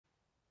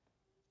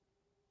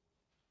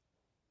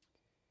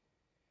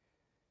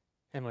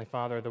Heavenly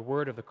Father, the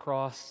word of the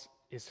cross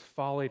is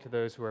folly to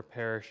those who are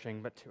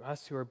perishing, but to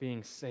us who are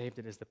being saved,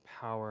 it is the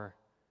power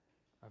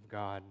of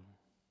God.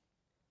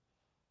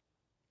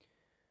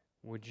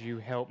 Would you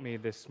help me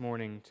this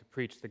morning to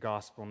preach the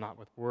gospel not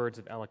with words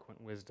of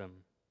eloquent wisdom,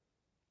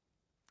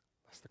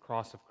 lest the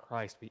cross of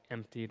Christ be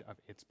emptied of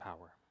its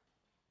power.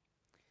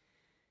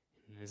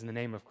 It is in the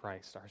name of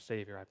Christ, our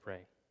Savior, I pray.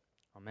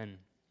 Amen. You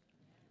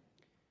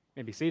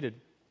may be seated.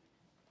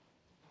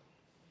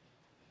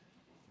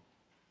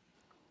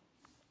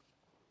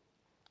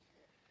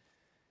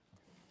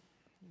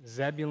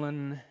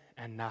 Zebulun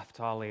and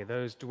Naphtali,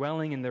 those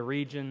dwelling in the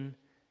region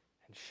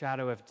and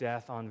shadow of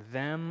death, on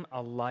them a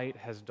light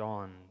has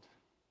dawned.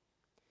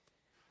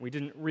 We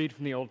didn't read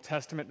from the Old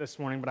Testament this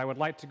morning, but I would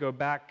like to go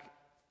back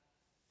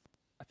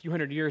a few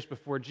hundred years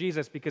before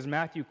Jesus, because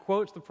Matthew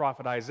quotes the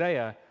prophet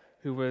Isaiah,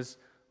 who was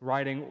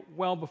writing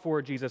well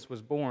before Jesus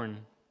was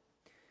born.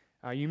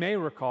 You may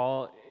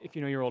recall, if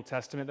you know your Old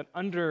Testament, that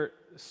under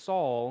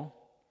Saul,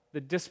 the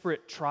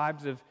disparate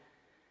tribes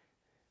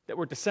that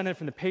were descended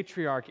from the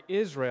patriarch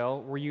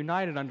Israel were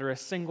united under a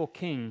single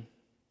king.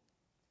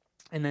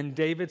 And then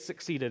David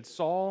succeeded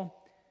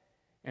Saul,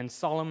 and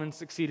Solomon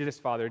succeeded his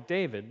father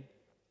David,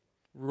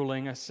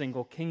 ruling a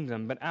single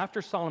kingdom. But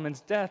after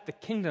Solomon's death, the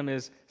kingdom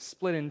is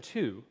split in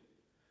two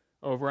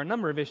over a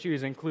number of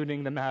issues,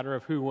 including the matter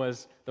of who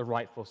was the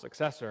rightful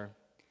successor.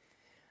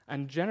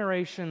 And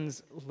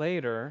generations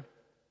later,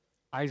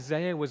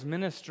 Isaiah was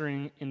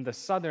ministering in the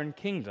southern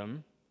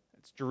kingdom.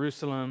 It's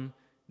Jerusalem,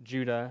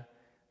 Judah,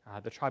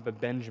 the tribe of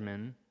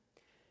Benjamin,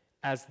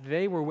 as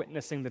they were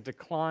witnessing the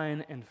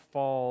decline and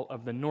fall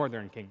of the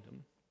northern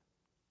kingdom.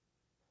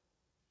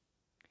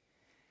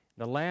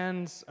 The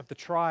lands of the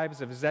tribes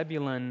of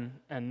Zebulun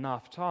and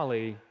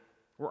Naphtali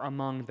were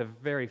among the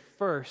very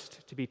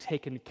first to be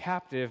taken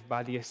captive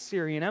by the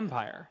Assyrian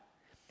Empire.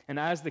 And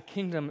as the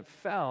kingdom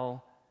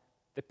fell,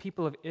 the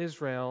people of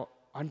Israel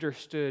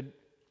understood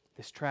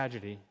this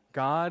tragedy.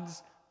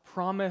 God's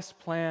promised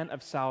plan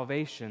of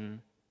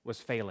salvation was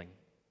failing.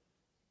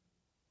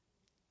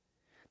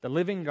 The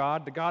living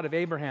God, the God of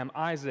Abraham,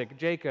 Isaac,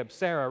 Jacob,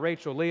 Sarah,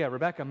 Rachel, Leah,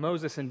 Rebekah,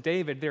 Moses, and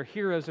David, their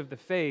heroes of the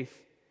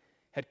faith,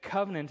 had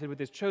covenanted with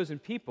his chosen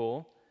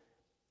people.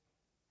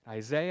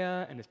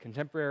 Isaiah and his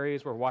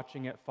contemporaries were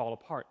watching it fall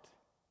apart.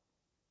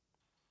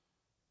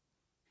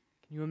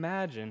 Can you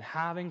imagine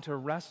having to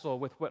wrestle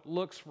with what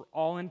looks, for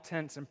all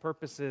intents and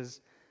purposes,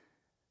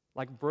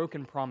 like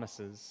broken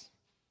promises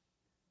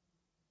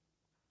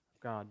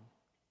of God?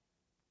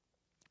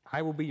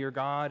 I will be your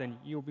God, and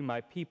you will be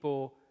my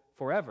people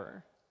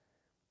forever.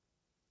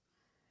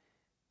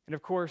 And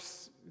of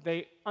course,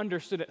 they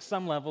understood at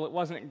some level it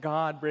wasn't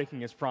God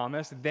breaking his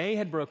promise. They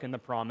had broken the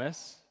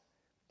promise,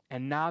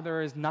 and now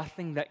there is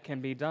nothing that can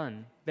be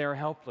done. They are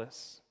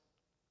helpless.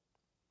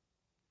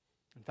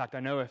 In fact, I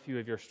know a few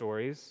of your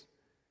stories.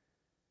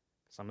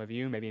 Some of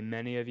you, maybe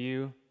many of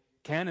you,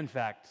 can in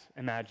fact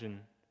imagine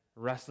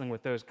wrestling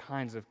with those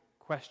kinds of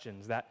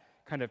questions, that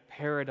kind of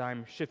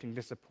paradigm-shifting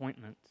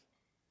disappointment.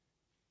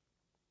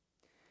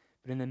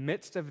 But in the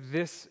midst of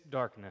this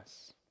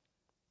darkness,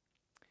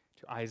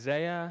 to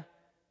Isaiah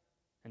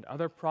and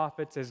other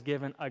prophets is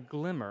given a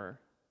glimmer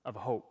of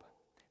hope,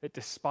 that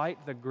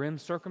despite the grim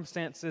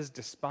circumstances,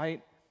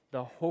 despite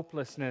the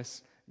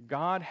hopelessness,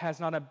 God has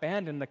not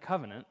abandoned the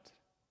covenant.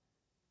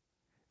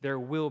 There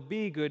will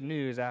be good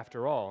news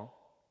after all.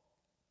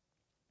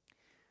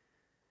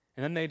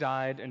 And then they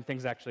died, and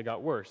things actually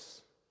got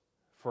worse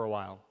for a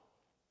while.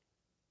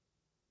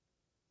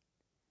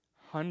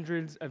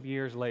 Hundreds of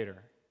years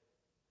later,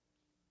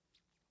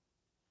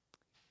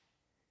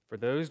 for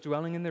those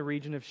dwelling in the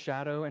region of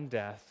shadow and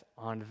death,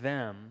 on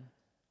them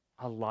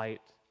a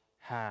light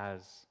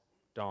has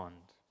dawned.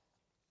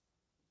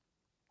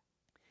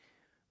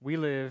 We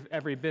live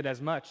every bit as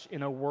much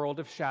in a world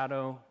of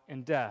shadow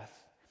and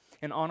death.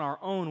 And on our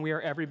own, we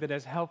are every bit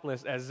as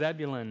helpless as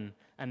Zebulun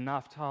and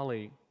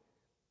Naphtali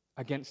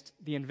against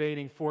the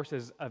invading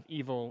forces of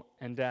evil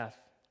and death.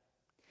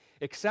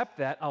 Except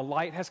that a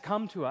light has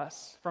come to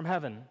us from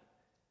heaven.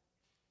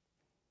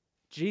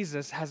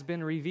 Jesus has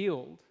been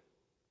revealed.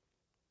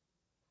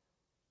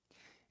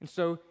 And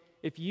so,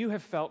 if you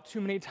have felt too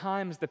many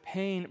times the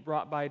pain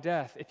brought by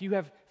death, if you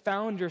have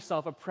found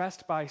yourself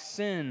oppressed by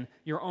sin,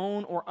 your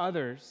own or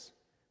others,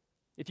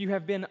 if you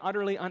have been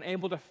utterly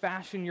unable to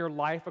fashion your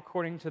life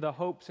according to the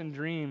hopes and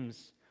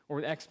dreams or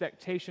the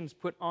expectations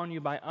put on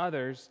you by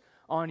others,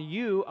 on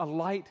you a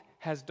light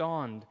has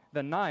dawned.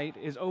 The night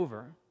is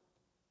over.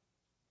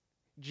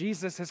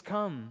 Jesus has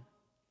come.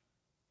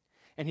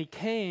 And he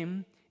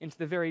came into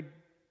the very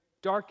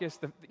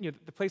darkest, the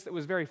place that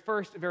was very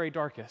first, very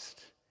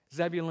darkest.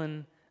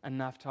 Zebulun and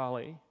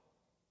Naphtali.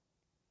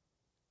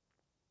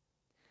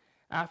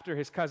 After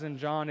his cousin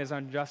John is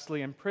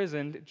unjustly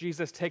imprisoned,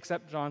 Jesus takes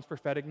up John's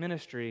prophetic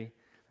ministry,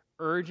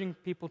 urging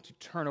people to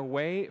turn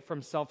away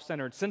from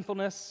self-centered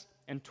sinfulness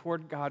and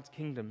toward God's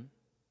kingdom.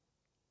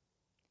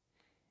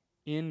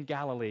 In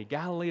Galilee,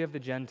 Galilee of the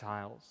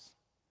Gentiles,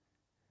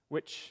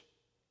 which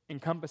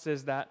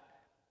encompasses that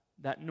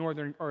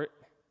northern, or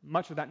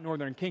much of that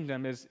northern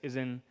kingdom is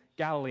in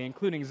Galilee,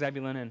 including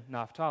Zebulun and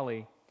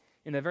Naphtali.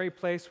 In the very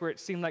place where it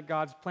seemed like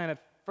God's plan had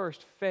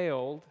first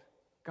failed,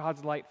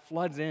 God's light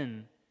floods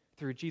in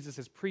through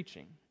Jesus'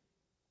 preaching.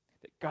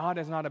 That God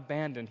has not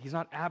abandoned, He's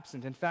not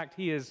absent. In fact,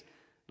 He is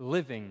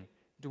living,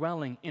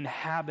 dwelling,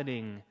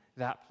 inhabiting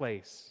that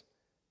place.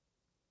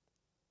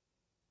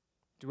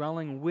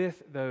 Dwelling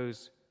with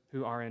those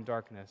who are in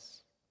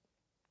darkness.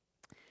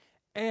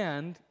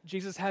 And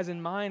Jesus has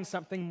in mind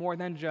something more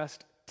than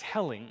just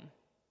telling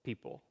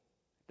people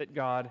that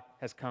God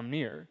has come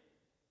near.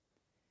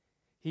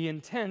 He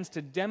intends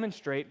to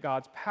demonstrate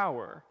God's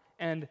power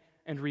and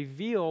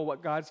reveal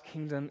what God's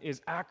kingdom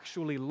is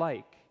actually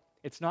like.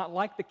 It's not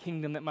like the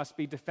kingdom that must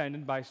be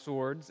defended by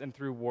swords and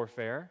through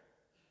warfare.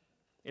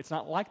 It's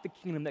not like the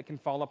kingdom that can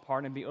fall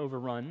apart and be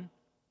overrun.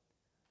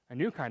 A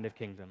new kind of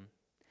kingdom.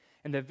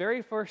 And the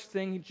very first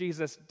thing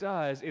Jesus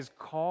does is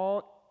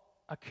call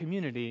a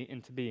community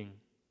into being.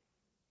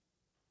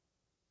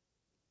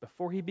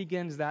 Before He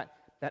begins that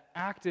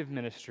active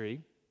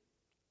ministry,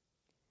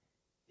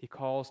 He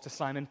calls to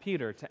Simon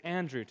Peter, to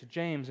Andrew, to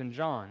James and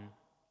John.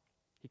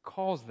 He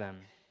calls them.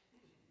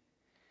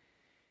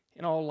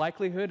 In all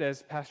likelihood,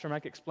 as Pastor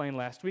Mike explained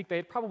last week, they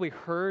had probably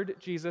heard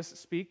Jesus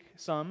speak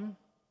some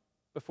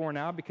before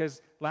now,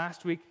 because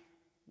last week,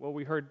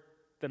 we heard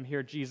them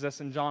hear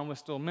Jesus and John was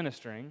still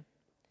ministering.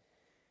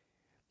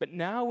 But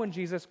now when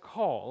Jesus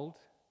called,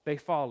 they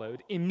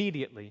followed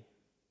immediately.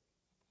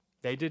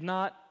 They did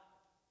not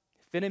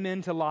fit Him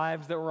into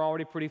lives that were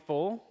already pretty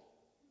full.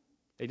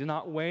 They did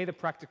not weigh the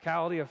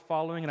practicality of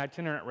following an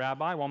itinerant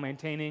rabbi while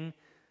maintaining,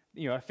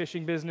 a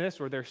fishing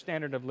business or their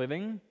standard of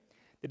living.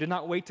 They did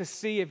not wait to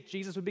see if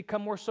Jesus would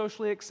become more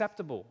socially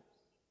acceptable.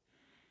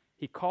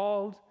 He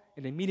called,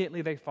 and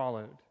immediately they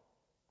followed.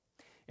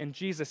 And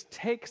Jesus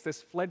takes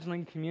this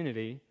fledgling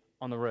community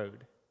on the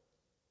road,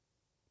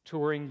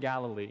 touring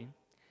Galilee.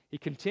 He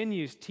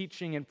continues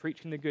teaching and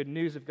preaching the good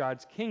news of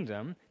God's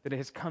kingdom, that it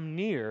has come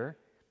near,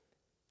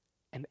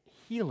 and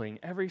healing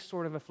every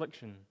sort of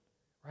affliction,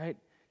 right?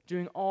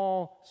 Doing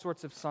all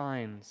sorts of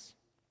signs,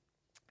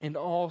 and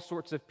all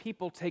sorts of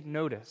people take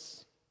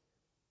notice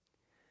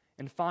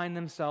and find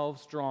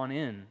themselves drawn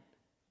in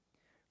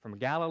from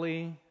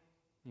Galilee,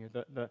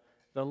 the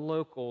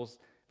locals,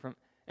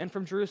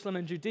 from Jerusalem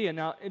and Judea.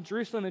 Now, in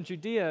Jerusalem and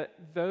Judea,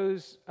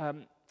 those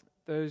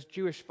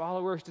Jewish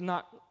followers did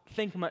not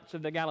think much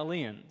of the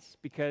Galileans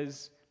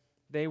because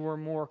they were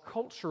more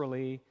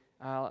culturally,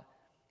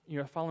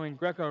 following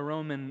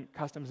Greco-Roman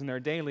customs in their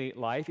daily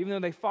life. Even though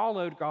they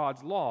followed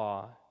God's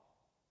law,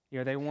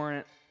 they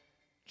weren't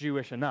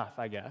Jewish enough,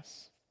 I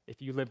guess,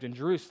 if you lived in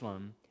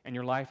Jerusalem and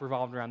your life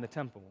revolved around the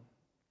temple.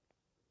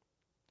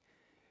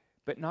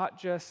 But not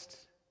just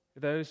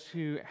those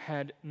who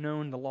had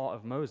known the law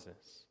of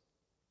Moses.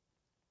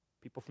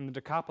 People from the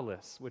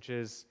Decapolis, which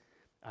is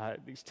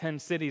these 10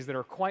 cities that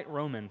are quite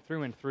Roman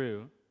through and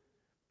through.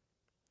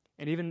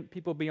 And even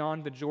people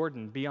beyond the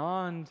Jordan,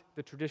 beyond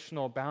the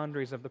traditional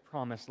boundaries of the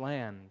Promised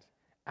Land.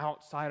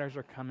 Outsiders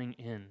are coming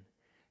in.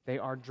 They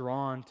are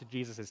drawn to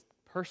Jesus'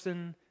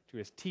 person, to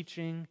His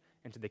teaching,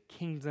 and to the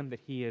kingdom that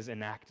He is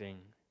enacting.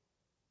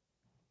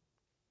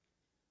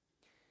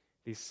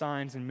 These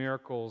signs and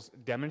miracles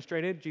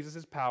demonstrated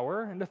Jesus'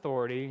 power and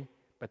authority,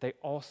 but they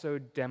also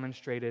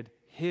demonstrated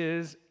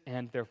His,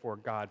 and therefore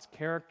God's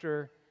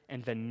character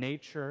and the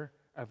nature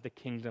of the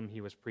kingdom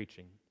He was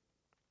preaching.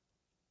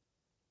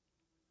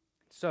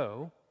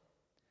 So,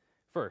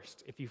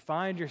 first, if you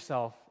find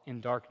yourself in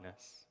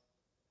darkness,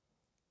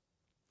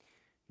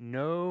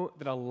 know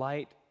that a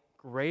light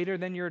greater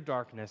than your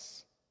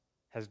darkness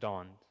has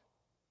dawned.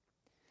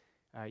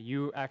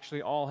 You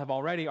actually all have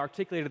already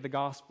articulated the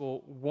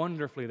gospel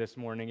wonderfully this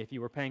morning if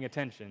you were paying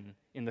attention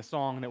in the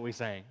song that we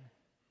sang.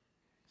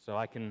 So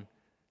I can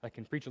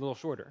preach a little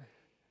shorter.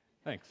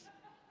 Thanks.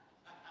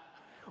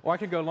 Or I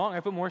could go long. I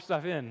put more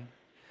stuff in.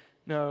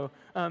 No.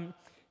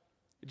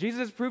 Jesus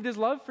has proved His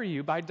love for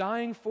you by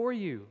dying for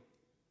you.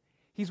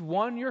 He's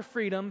won your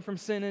freedom from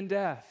sin and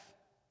death.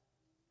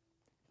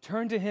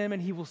 Turn to Him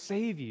and He will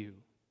save you.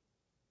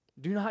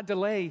 Do not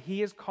delay.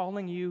 He is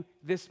calling you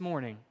this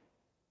morning.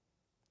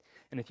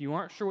 And if you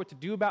aren't sure what to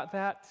do about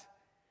that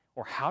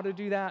or how to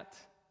do that,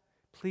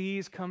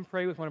 please come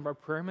pray with one of our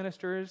prayer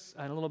ministers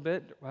in a little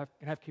bit. We'll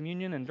have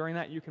communion, and during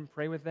that you can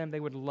pray with them.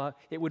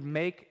 It would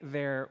make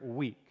their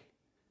week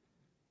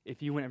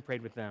if you went and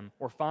prayed with them,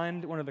 or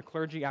find one of the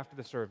clergy after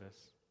the service.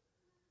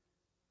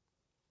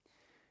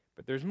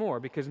 But there's more,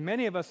 because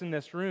many of us in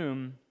this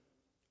room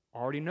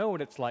already know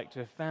what it's like to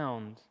have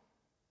found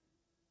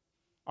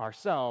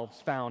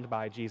ourselves found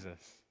by Jesus,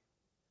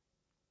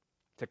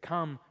 to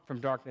come from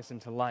darkness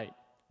into light.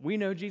 We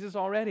know Jesus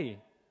already.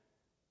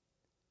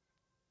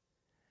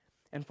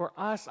 And for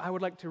us, I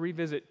would like to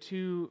revisit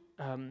two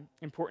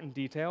important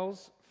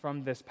details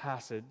from this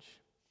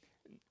passage.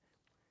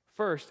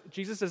 First,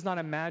 Jesus does not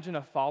imagine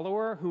a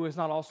follower who is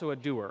not also a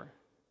doer.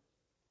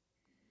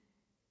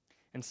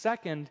 And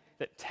second,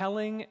 that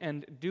telling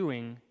and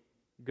doing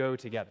go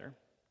together.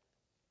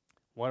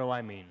 What do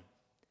I mean?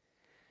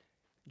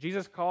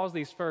 Jesus calls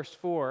these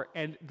first four,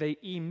 and they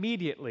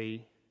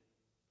immediately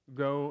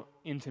go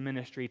into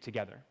ministry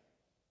together.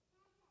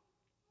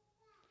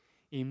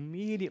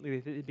 Immediately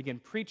they begin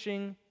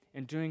preaching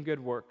and doing good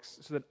works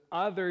so that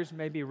others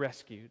may be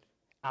rescued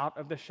out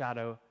of the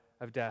shadow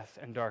of death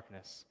and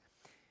darkness.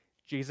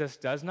 Jesus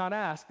does not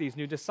ask these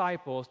new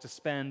disciples to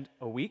spend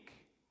a week,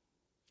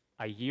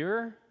 a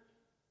year,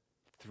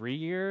 3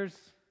 years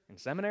in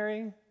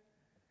seminary,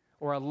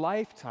 or a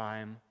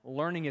lifetime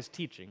learning his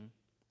teaching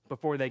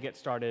before they get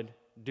started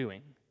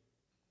doing.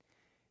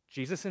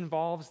 Jesus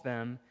involves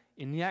them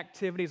in the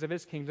activities of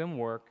his kingdom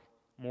work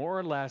more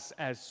or less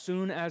as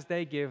soon as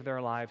they give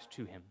their lives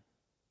to him.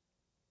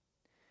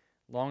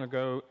 Long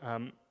ago,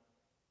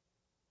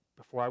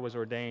 before I was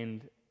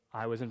ordained,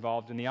 I was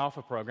involved in the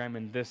Alpha program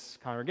in this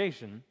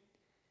congregation,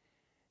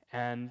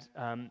 and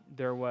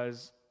there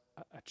was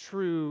a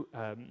true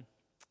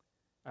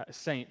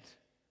saint,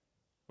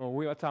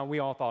 that's how we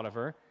all thought of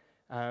her,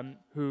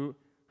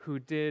 who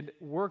did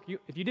work.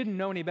 If you didn't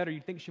know any better,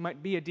 you'd think she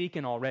might be a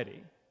deacon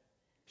already.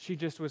 She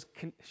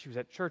was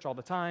at church all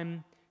the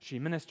time. She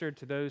ministered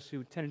to those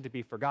who tended to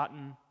be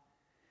forgotten.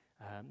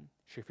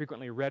 She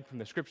frequently read from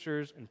the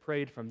scriptures and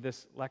prayed from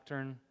this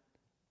lectern.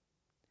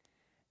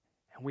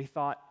 And we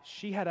thought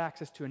she had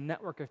access to a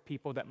network of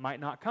people that might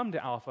not come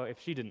to Alpha if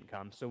she didn't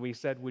come. So we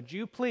said, would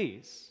you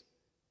please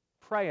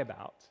pray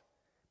about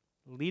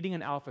leading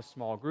an Alpha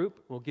small group?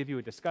 We'll give you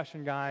a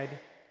discussion guide.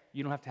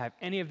 You don't have to have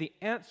any of the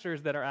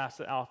answers that are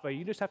asked at Alpha.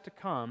 You just have to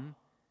come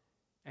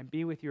and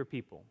be with your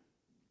people.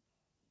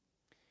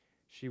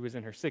 She was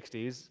in her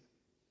 60s.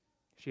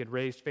 She had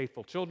raised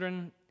faithful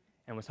children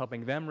and was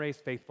helping them raise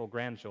faithful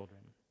grandchildren.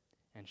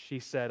 And she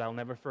said, I'll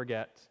never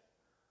forget,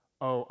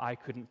 oh, I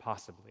couldn't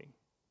possibly.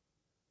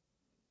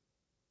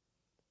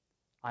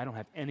 I don't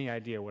have any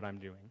idea what I'm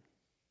doing.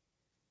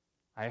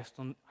 I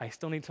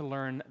still need to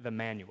learn the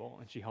manual.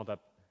 And she held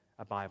up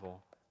a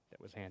Bible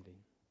that was handy.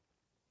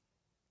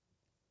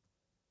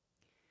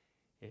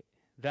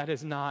 That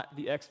is not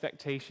the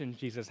expectation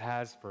Jesus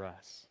has for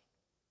us.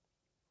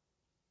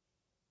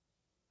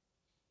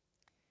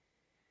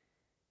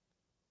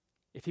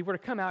 If he were to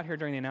come out here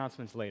during the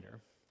announcements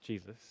later,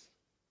 Jesus,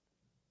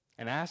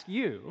 and ask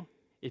you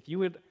if you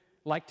would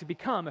like to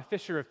become a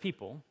fisher of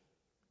people,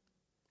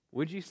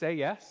 would you say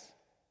yes?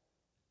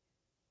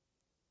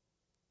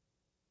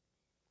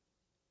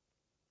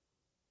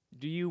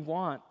 Do you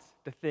want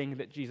the thing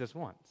that Jesus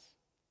wants?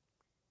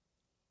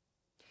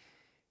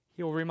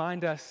 He'll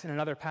remind us in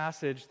another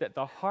passage that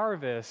the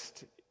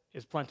harvest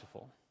is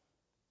plentiful.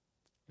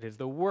 It is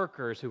the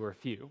workers who are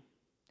few.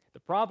 The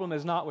problem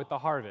is not with the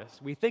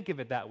harvest. We think of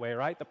it that way,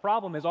 right? The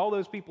problem is all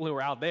those people who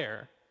are out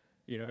there.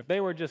 If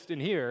they were just in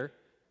here,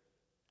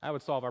 that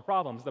would solve our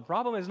problems. The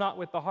problem is not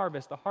with the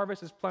harvest. The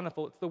harvest is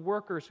plentiful. It's the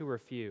workers who are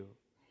few.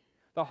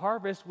 The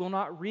harvest will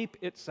not reap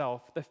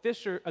itself. The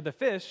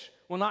fish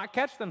will not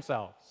catch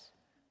themselves.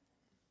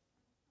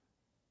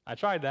 I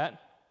tried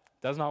that.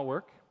 Does not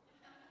work.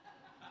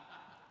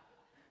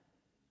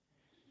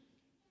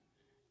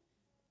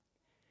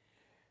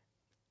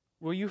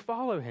 Will you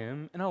follow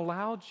him and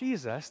allow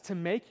Jesus to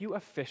make you a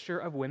fisher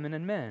of women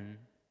and men?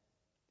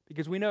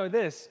 Because we know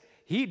this,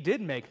 he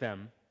did make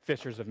them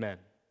fishers of men.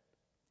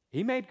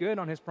 He made good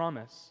on his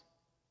promise.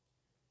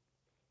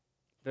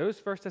 Those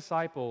first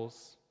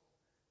disciples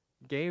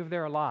gave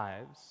their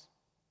lives,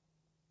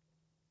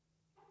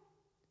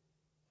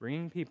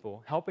 bringing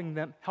people, helping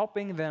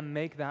them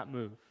make that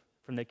move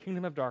from the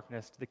kingdom of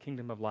darkness to the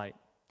kingdom of light.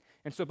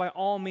 And so by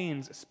all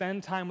means,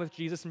 spend time with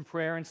Jesus in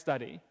prayer and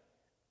study.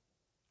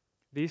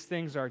 These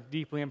things are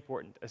deeply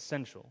important,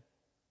 essential.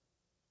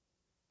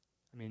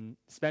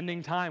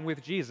 Spending time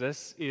with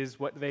Jesus is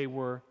what they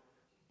were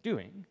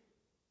doing.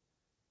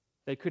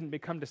 They couldn't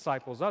become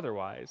disciples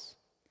otherwise.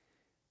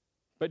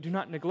 But do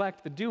not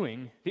neglect the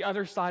doing, the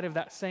other side of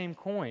that same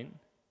coin.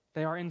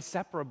 They are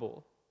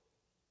inseparable.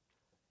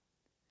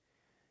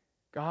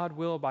 God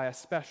will, by a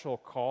special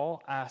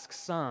call, ask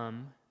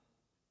some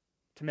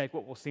to make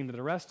what will seem to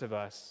the rest of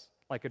us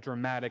like a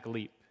dramatic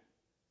leap.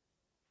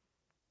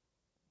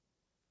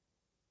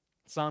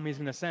 Some he's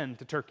going to send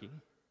to Turkey.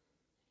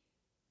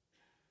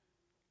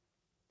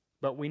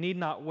 But we need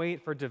not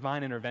wait for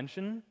divine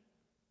intervention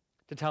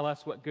to tell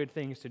us what good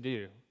things to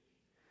do,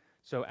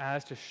 so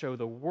as to show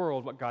the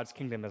world what God's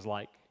kingdom is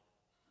like.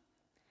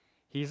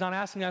 He's not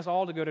asking us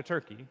all to go to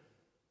Turkey.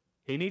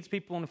 He needs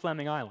people in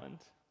Fleming Island.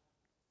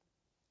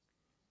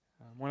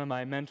 One of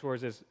my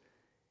mentors is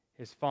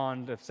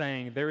fond of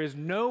saying, there is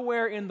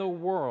nowhere in the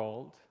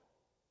world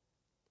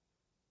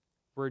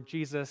where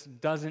Jesus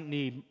doesn't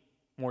need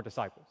more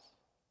disciples.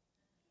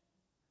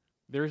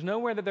 There is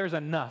nowhere that there's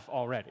enough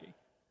already.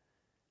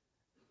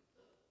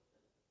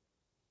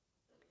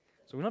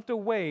 So we don't have to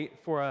wait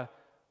for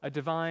a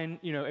divine,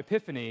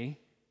 epiphany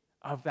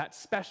of that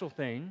special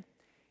thing.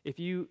 If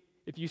you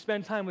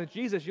spend time with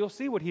Jesus, you'll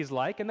see what he's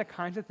like and the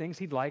kinds of things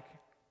he'd like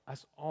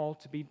us all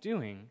to be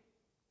doing.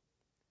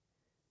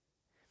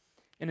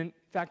 And in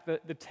fact,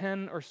 the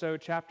 10 or so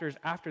chapters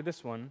after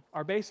this one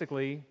are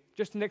basically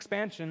just an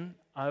expansion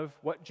of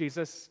what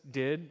Jesus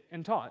did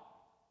and taught.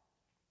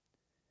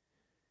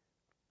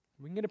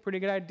 we can get a pretty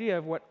good idea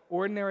of what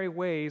ordinary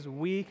ways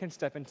we can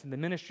step into the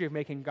ministry of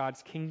making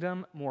God's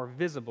kingdom more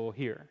visible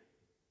here.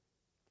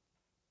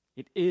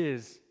 It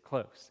is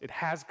close. It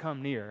has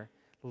come near.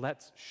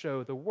 Let's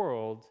show the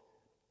world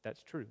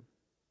that's true.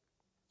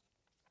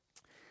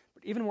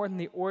 But even more than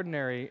the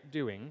ordinary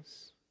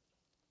doings,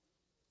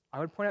 I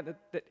would point out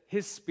that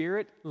His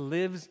Spirit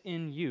lives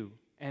in you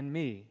and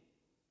me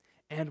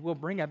and will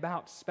bring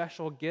about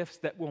special gifts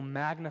that will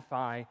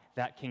magnify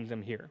that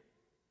kingdom here.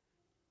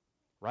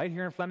 Right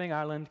here in Fleming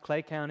Island,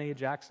 Clay County,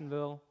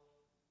 Jacksonville,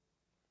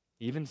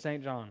 even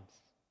St. John's.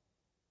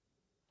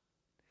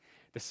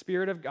 The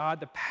Spirit of God,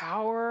 the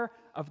power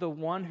of the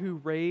one who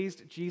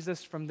raised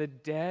Jesus from the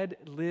dead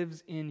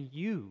lives in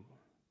you.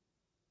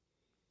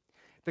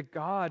 The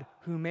God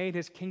who made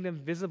His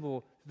kingdom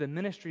visible through the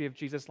ministry of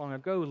Jesus long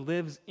ago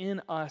lives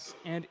in us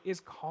and is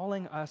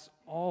calling us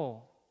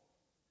all.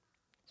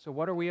 So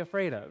what are we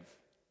afraid of?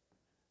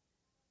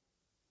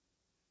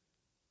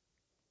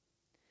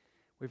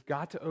 We've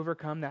got to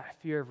overcome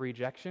that fear of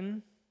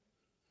rejection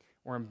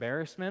or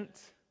embarrassment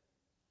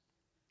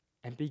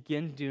and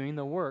begin doing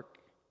the work.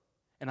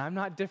 And I'm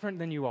not different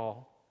than you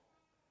all.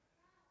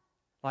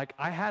 Like,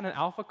 I had an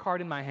Alpha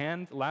card in my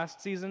hand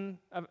last season,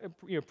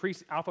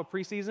 Alpha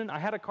preseason. I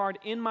had a card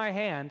in my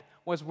hand,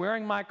 was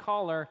wearing my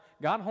collar,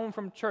 got home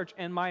from church,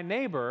 and my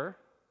neighbor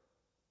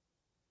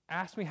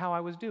asked me how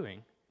I was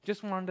doing.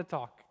 Just wanted to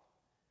talk.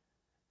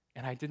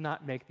 And I did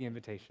not make the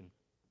invitation.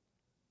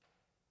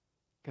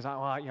 Because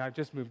I've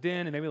just moved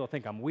in, and maybe they'll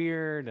think I'm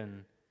weird,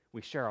 and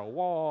we share a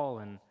wall,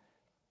 and,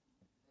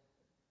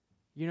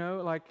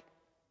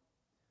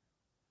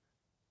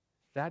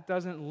 that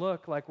doesn't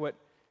look like what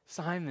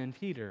Simon,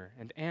 Peter,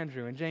 and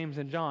Andrew, and James,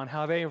 and John,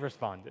 how they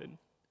responded.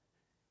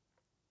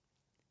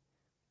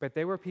 But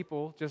they were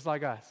people just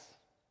like us.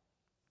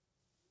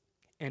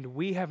 And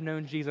we have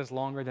known Jesus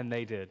longer than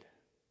they did.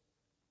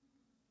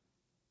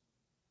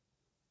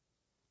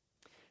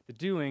 The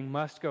doing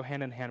must go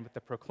hand in hand with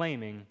the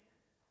proclaiming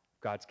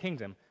of God's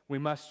kingdom. We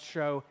must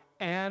show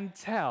and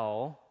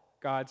tell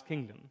God's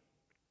kingdom.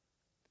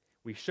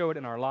 We show it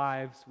in our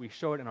lives, we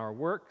show it in our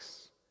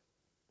works,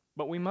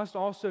 but we must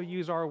also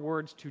use our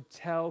words to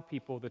tell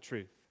people the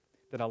truth,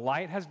 that a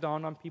light has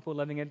dawned on people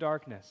living in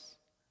darkness,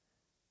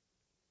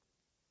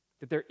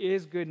 that there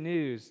is good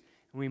news,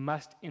 and we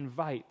must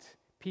invite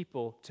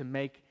people to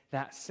make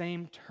that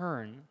same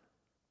turn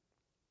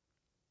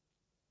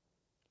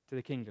to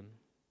the kingdom.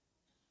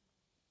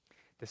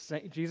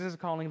 Jesus is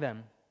calling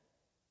them.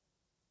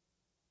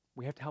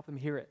 We have to help them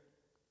hear it.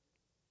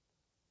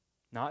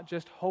 Not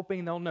just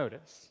hoping they'll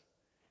notice,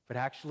 but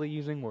actually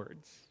using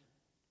words.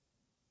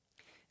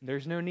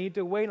 There's no need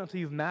to wait until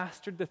you've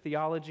mastered the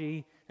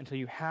theology, until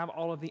you have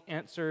all of the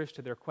answers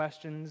to their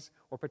questions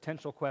or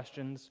potential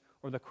questions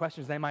or the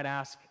questions they might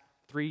ask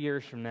 3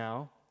 years from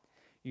now.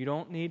 You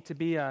don't need to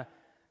be a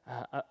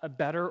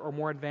better or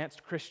more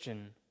advanced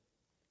Christian.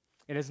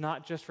 It is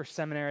not just for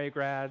seminary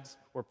grads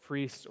or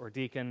priests or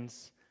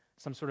deacons,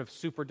 some sort of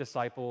super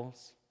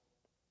disciples.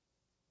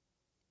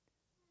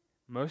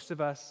 Most of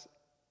us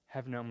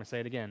have known, I'm going to say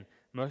it again,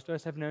 most of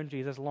us have known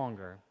Jesus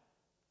longer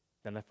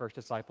than the first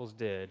disciples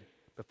did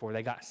before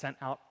they got sent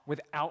out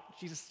without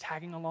Jesus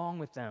tagging along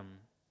with them.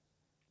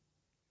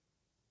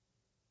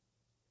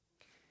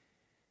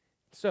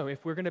 So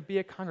if we're going to be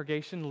a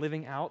congregation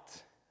living out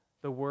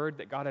the word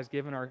that God has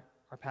given our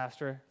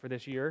pastor for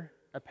this year,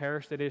 a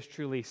parish that is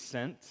truly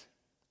sent,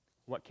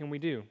 what can we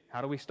do?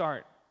 How do we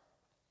start?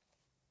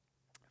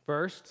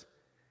 First,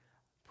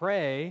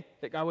 pray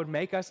that God would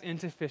make us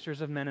into fishers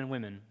of men and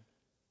women.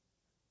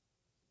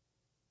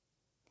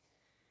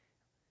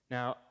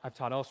 Now, I've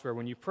taught elsewhere,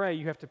 when you pray,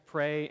 you have to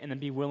pray and then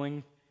be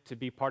willing to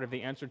be part of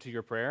the answer to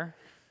your prayer.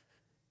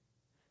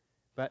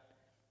 But,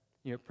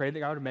 pray that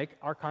God would make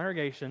our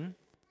congregation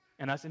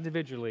and us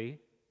individually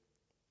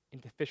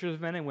into fishers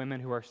of men and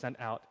women who are sent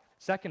out.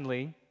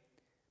 Secondly,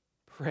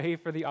 pray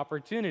for the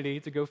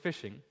opportunity to go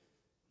fishing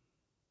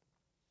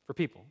for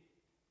people.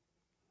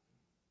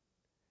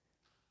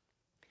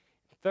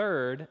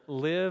 Third,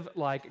 live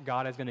like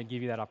God is going to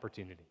give you that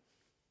opportunity.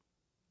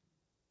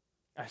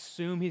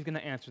 Assume He's going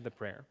to answer the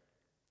prayer.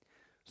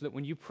 So that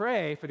when you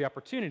pray for the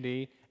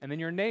opportunity and then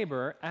your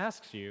neighbor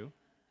asks you,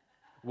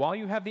 while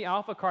you have the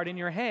Alpha card in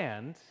your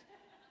hand,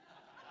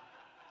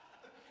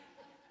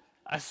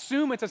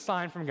 assume it's a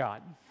sign from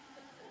God.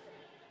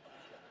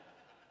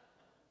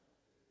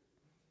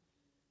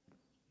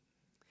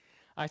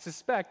 I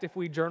suspect if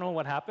we journal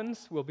what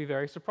happens, we'll be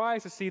very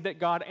surprised to see that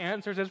God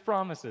answers His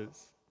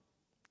promises.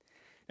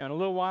 Now, in a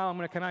little while, I'm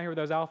going to come out here with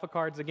those Alpha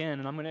cards again,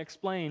 and I'm going to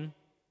explain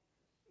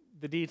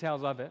the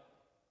details of it.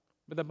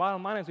 But the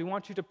bottom line is we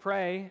want you to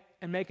pray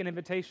and make an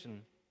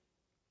invitation.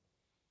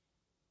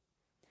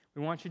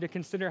 We want you to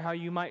consider how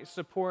you might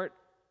support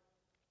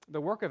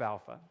the work of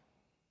Alpha.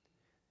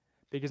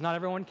 Because not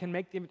everyone can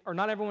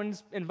not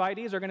everyone's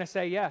invitees are going to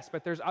say yes,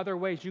 but there's other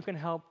ways you can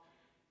help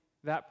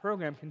that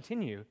program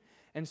continue.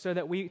 And so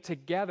that we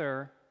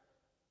together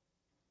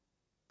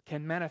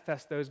can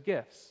manifest those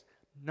gifts.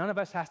 None of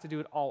us has to do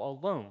it all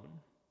alone.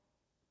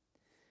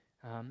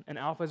 And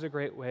Alpha is a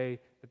great way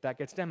that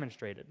gets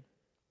demonstrated.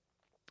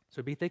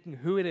 So be thinking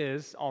who it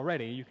is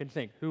already. You can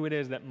think who it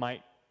is that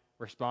might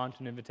respond to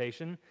an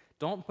invitation.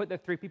 Don't put the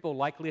 3 people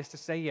likeliest to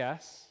say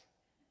yes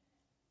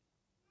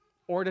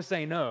or to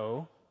say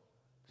no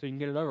so you can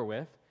get it over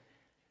with.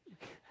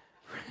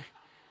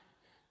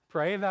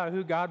 Pray about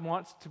who God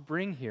wants to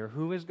bring here.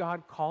 Who is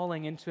God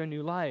calling into a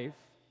new life?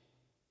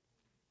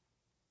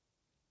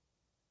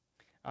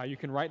 You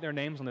can write their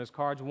names on those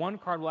cards. One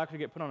card will actually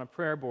get put on a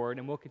prayer board,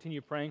 and we'll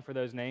continue praying for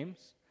those names.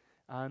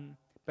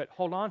 But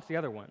hold on to the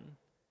other one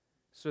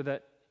so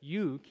that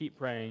you keep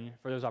praying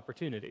for those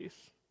opportunities.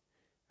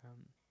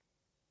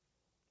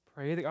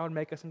 Pray that God would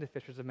make us into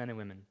fishers of men and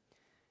women.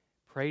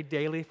 Pray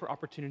daily for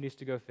opportunities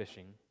to go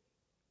fishing,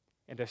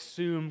 and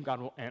assume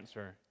God will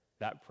answer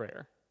that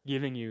prayer,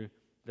 giving you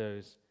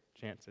those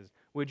chances.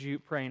 Would you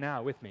pray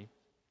now with me?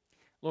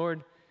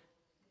 Lord,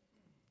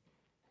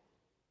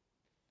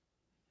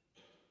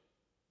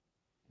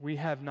 we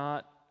have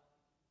not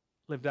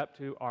lived up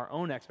to our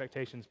own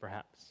expectations,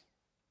 perhaps.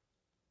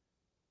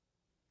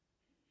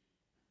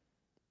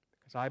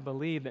 Because I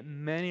believe that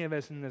many of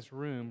us in this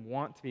room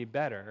want to be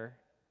better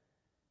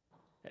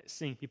at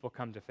seeing people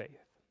come to faith.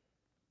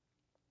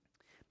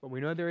 But we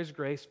know there is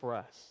grace for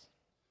us.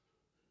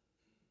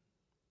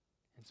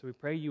 And so we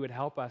pray you would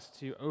help us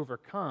to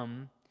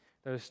overcome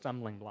those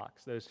stumbling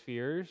blocks, those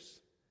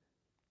fears,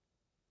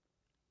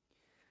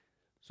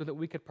 so that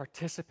we could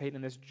participate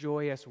in this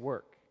joyous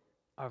work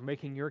of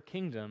making your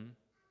kingdom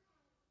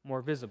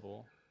more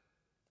visible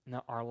in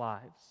our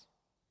lives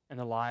and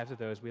the lives of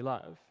those we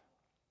love.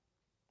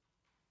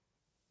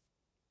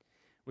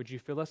 Would you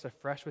fill us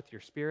afresh with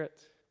your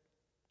Spirit?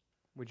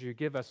 Would you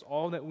give us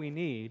all that we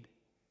need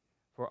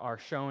for our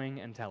showing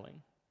and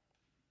telling,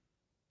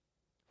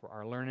 for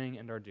our learning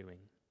and our doing?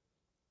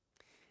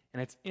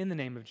 And it's in the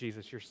name of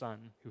Jesus, your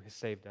Son, who has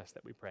saved us,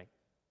 that we pray.